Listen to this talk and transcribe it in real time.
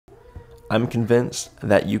I'm convinced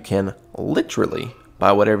that you can literally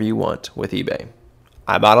buy whatever you want with eBay.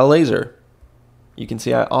 I bought a laser. You can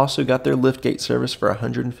see I also got their liftgate service for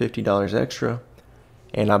 $150 extra,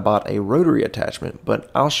 and I bought a rotary attachment, but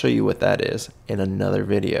I'll show you what that is in another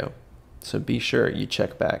video. So be sure you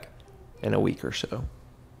check back in a week or so.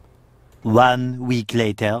 1 week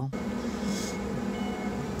later.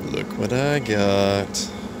 Look what I got.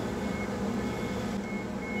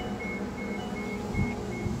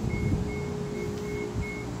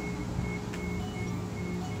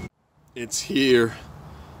 It's here.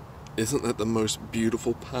 Isn't that the most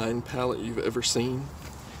beautiful pine pallet you've ever seen?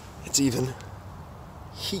 It's even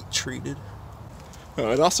heat treated.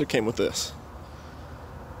 Oh, it also came with this.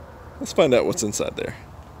 Let's find out what's inside there.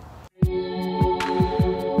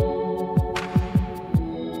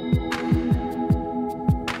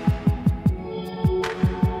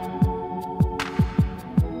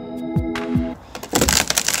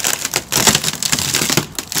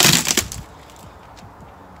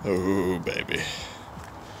 Oh, baby.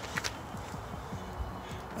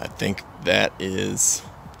 I think that is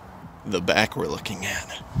the back we're looking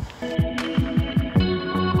at.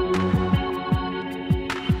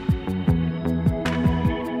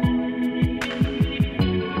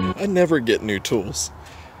 I never get new tools.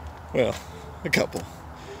 Well, a couple.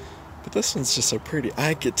 But this one's just so pretty.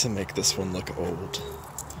 I get to make this one look old.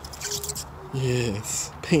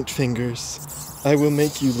 Yes, paint fingers. I will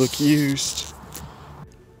make you look used.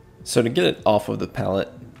 So to get it off of the pallet,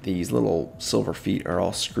 these little silver feet are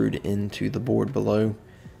all screwed into the board below.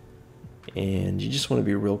 And you just want to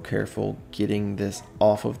be real careful getting this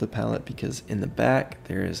off of the pallet, because in the back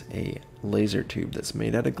there is a laser tube that's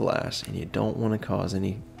made out of glass, and you don't want to cause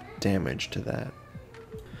any damage to that.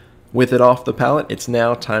 With it off the pallet, it's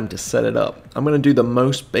now time to set it up. I'm going to do the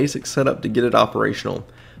most basic setup to get it operational,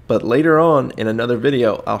 but later on in another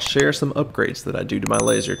video I'll share some upgrades that I do to my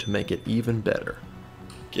laser to make it even better.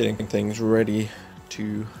 Getting things ready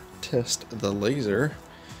to test the laser.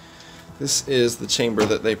 This is the chamber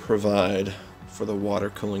that they provide for the water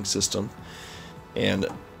cooling system, and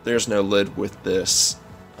there's no lid with this.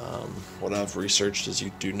 What I've researched is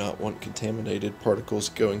you do not want contaminated particles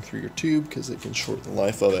going through your tube because it can shorten the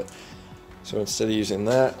life of it. So instead of using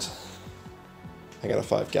that, I got a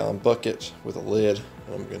 5-gallon bucket with a lid,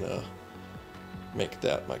 and I'm gonna make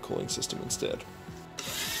that my cooling system instead.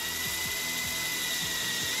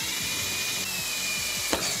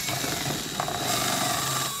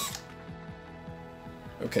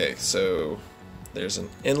 Okay, so there's an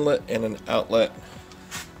inlet and an outlet.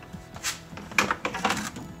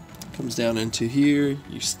 Comes down into here,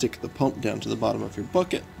 you stick the pump down to the bottom of your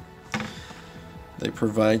bucket. They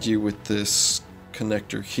provide you with this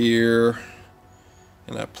connector here,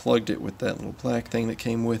 and I plugged it with that little black thing that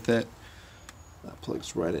came with it. That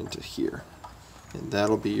plugs right into here, and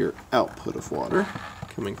that'll be your output of water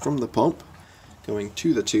coming from the pump, going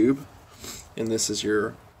to the tube, and this is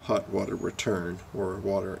your hot water return, or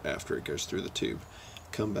water after it goes through the tube.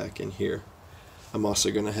 Come back in here. I'm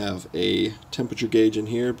also going to have a temperature gauge in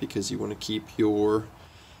here because you want to keep your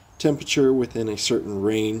temperature within a certain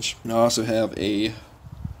range. And I also have a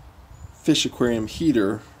fish aquarium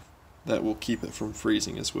heater that will keep it from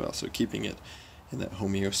freezing as well, so keeping it in that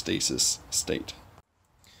homeostasis state.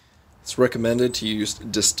 It's recommended to use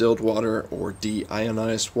distilled water or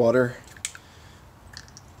deionized water.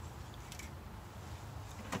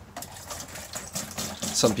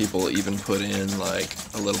 Some people even put in like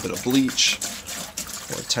a little bit of bleach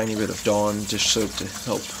or a tiny bit of Dawn dish soap to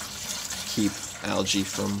help keep algae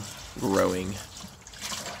from growing.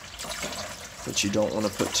 But you don't want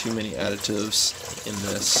to put too many additives in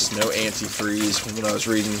this. No antifreeze. When I was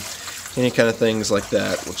reading, any kind of things like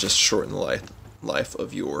that will just shorten the life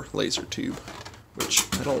of your laser tube, which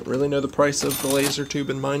I don't really know the price of the laser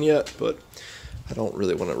tube in mine yet, but I don't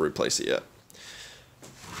really want to replace it yet.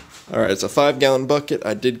 Alright, it's a 5-gallon bucket.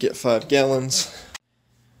 I did get 5 gallons.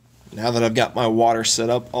 Now that I've got my water set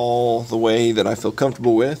up all the way that I feel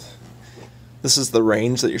comfortable with, this is the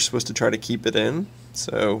range that you're supposed to try to keep it in.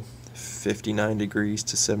 So 59 degrees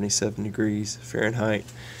to 77 degrees Fahrenheit.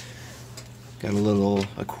 Got a little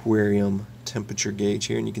aquarium temperature gauge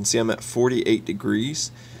here, and you can see I'm at 48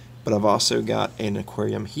 degrees, but I've also got an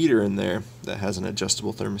aquarium heater in there that has an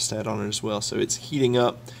adjustable thermostat on it as well, so it's heating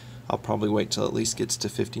up. I'll probably wait till at least gets to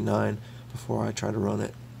 59 before I try to run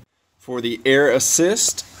it. For the air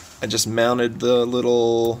assist, I just mounted the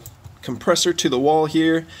little compressor to the wall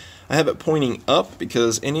here. I have it pointing up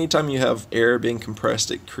because anytime you have air being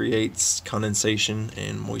compressed, it creates condensation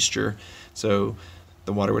and moisture. So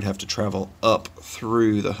the water would have to travel up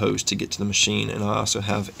through the hose to get to the machine. And I also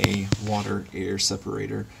have a water air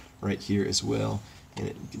separator right here as well. And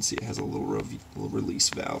you can see it has a little release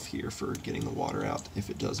valve here for getting the water out if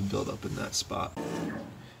it does build up in that spot.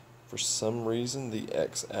 For some reason, the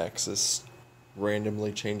x-axis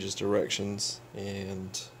randomly changes directions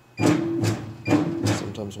and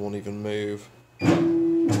sometimes won't even move.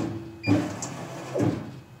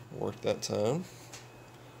 Worked that time.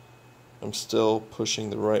 I'm still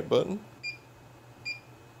pushing the right button,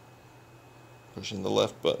 pushing the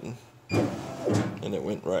left button, and it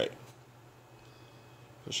went right.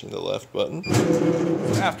 Pushing the left button.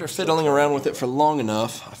 After fiddling around with it for long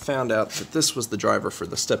enough, I found out that this was the driver for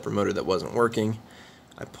the stepper motor that wasn't working.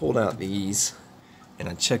 I pulled out these and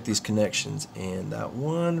I checked these connections, and that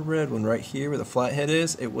one red one right here where the flathead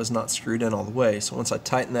is, it was not screwed in all the way. So once I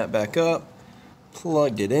tightened that back up,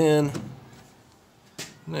 plugged it in,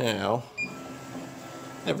 now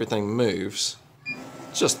everything moves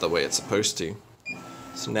just the way it's supposed to.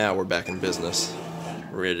 So now we're back in business,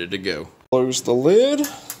 ready to go. Close the lid.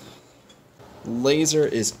 Laser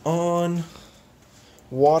is on.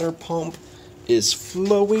 Water pump is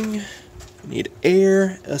flowing. Need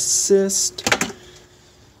air assist.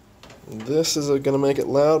 This is going to make it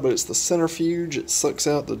loud, but it's the centrifuge. It sucks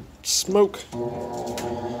out the smoke.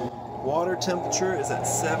 Water temperature is at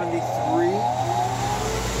 73.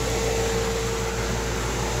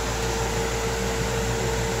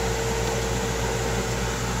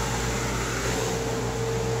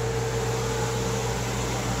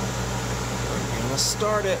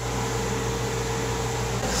 Start it.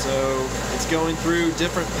 So it's going through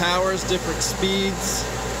different powers, different speeds.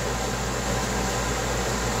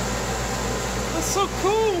 That's so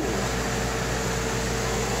cool.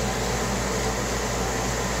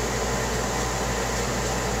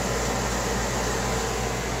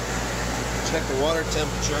 Check the water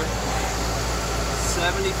temperature.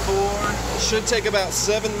 74. It should take about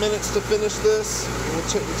 7 minutes to finish this. We'll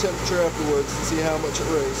check the temperature afterwards and see how much it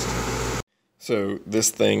raised. So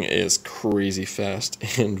this thing is crazy fast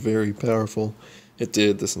and very powerful. It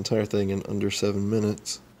did this entire thing in under 7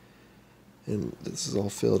 minutes. And this is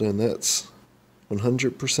all filled in. That's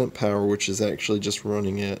 100% power, which is actually just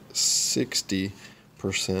running at 60%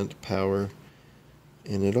 power.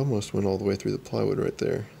 And it almost went all the way through the plywood right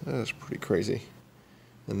there. That's pretty crazy.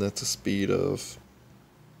 And that's a speed of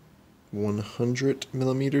 100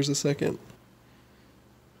 millimeters a second.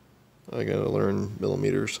 I gotta learn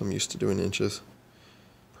millimeters. I'm used to doing inches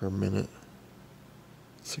per minute.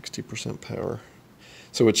 60% power.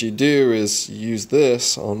 So what you do is use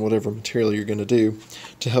this on whatever material you're gonna do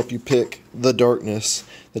to help you pick the darkness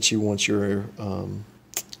that you want your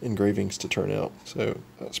engravings to turn out. So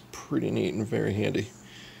that's pretty neat and very handy.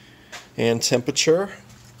 And temperature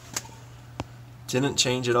didn't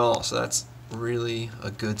change at all, so that's really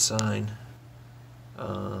a good sign,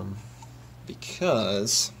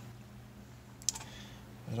 because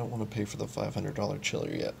I don't want to pay for the $500 chiller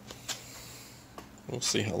yet. We'll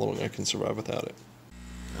see how long I can survive without it.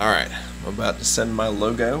 Alright, I'm about to send my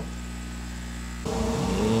logo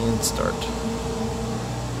and start.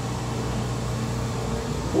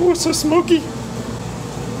 Oh, it's so smoky.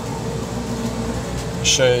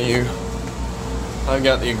 Show you. I've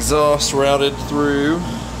got the exhaust routed through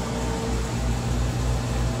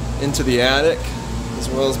into the attic, as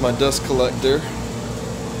well as my dust collector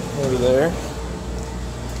over there.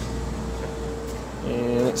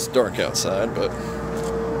 And it's dark outside, but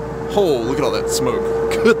oh, look at all that smoke.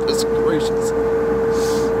 Goodness gracious.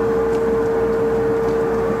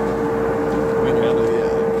 Coming out of the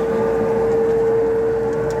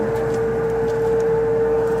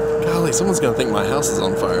attic. Golly, someone's gonna think my house is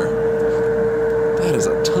on fire. That is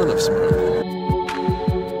a ton of smoke.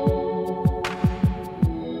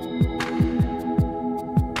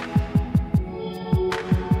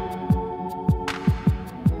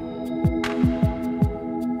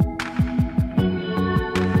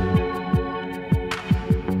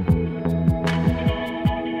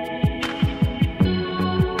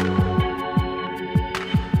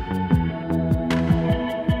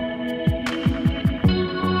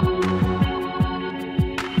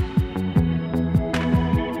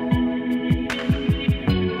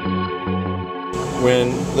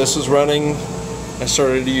 When this was running, I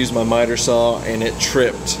started to use my miter saw and it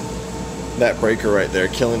tripped that breaker right there,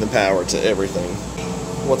 killing the power to everything.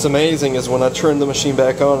 What's amazing is when I turned the machine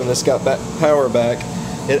back on and this got power back,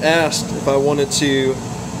 it asked if I wanted to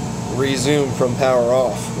resume from power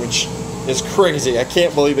off, which is crazy. I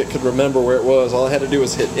can't believe it could remember where it was. All I had to do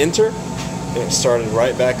was hit enter and it started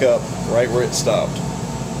right back up, right where it stopped.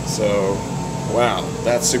 So, wow,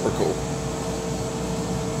 that's super cool.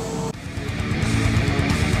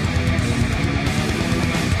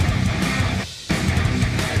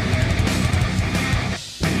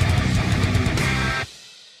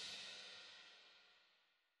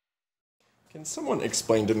 Can someone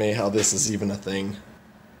explain to me how this is even a thing?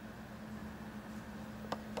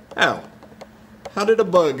 How? How did a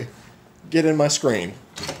bug get in my screen?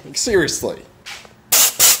 Like, seriously.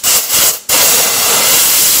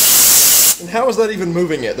 And how is that even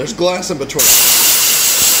moving it? There's glass in between.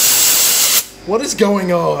 What is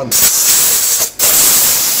going on?